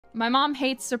My mom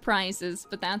hates surprises,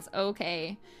 but that's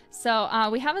okay. So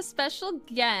we have a special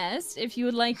guest. If you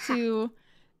would like to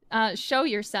show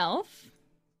yourself.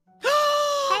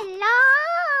 Hello!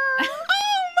 Oh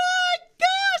my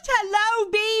gosh! Hello,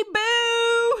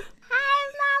 Bee-Boo!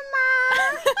 Hi, Mama!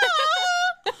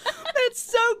 That's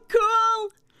so cool!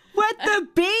 What the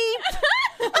beep?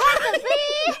 What the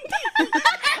beep?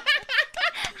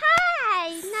 Hi!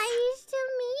 Nice to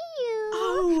meet you.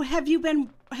 Oh, have you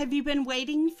been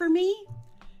waiting for me?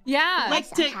 Yeah.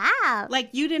 Like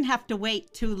you didn't have to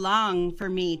wait too long for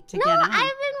me to No, get on. I've been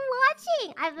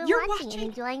You're watching and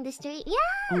enjoying the street. Yeah.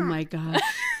 Oh my gosh.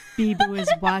 Bee-Boo is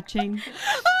watching.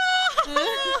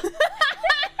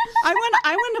 I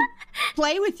want to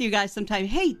play with you guys sometime.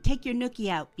 Hey, take your nookie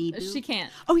out, Bee-Boo. She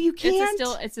can't. Oh, you can't?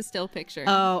 It's a still picture.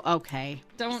 Oh, okay.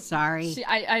 Sorry.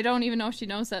 I don't even know if she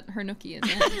knows that her nookie is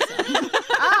in. So.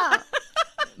 Oh.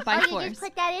 By You force. just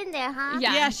put that in there, huh?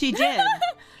 Yeah. Yeah, she did.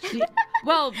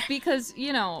 Well, because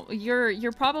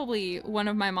you're probably one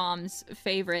of my mom's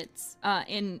favorites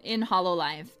in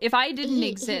Hololive. If I didn't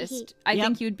exist, I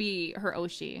think you'd be her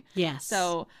Oshi. Yes.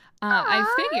 So I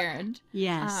figured.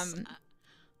 Yes.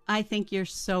 I think you're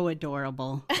so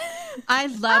adorable. I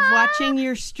love watching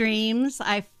your streams.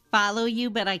 I follow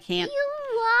you, but I can't. You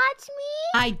watch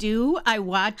me? I do. I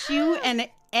watch you, and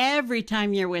every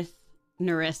time you're with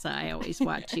Nerissa, I always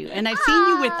watch you. And I've seen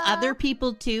you with other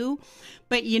people too.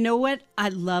 But you know what I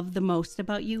love the most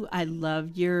about you? I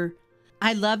love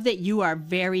that you are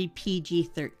very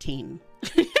PG-13.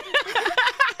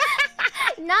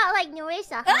 Not like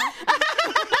Nerissa, huh?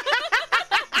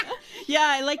 Yeah,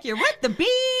 I like your what the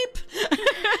beep.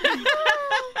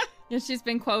 Yeah, she's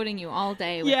been quoting you all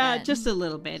day. With Yeah, it. just a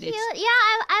little bit. Yeah,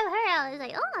 I've heard. I was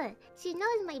like, oh, she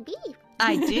knows my beef.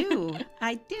 I do.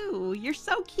 You're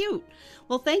so cute.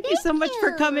 Well, thank you so much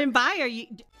for coming by.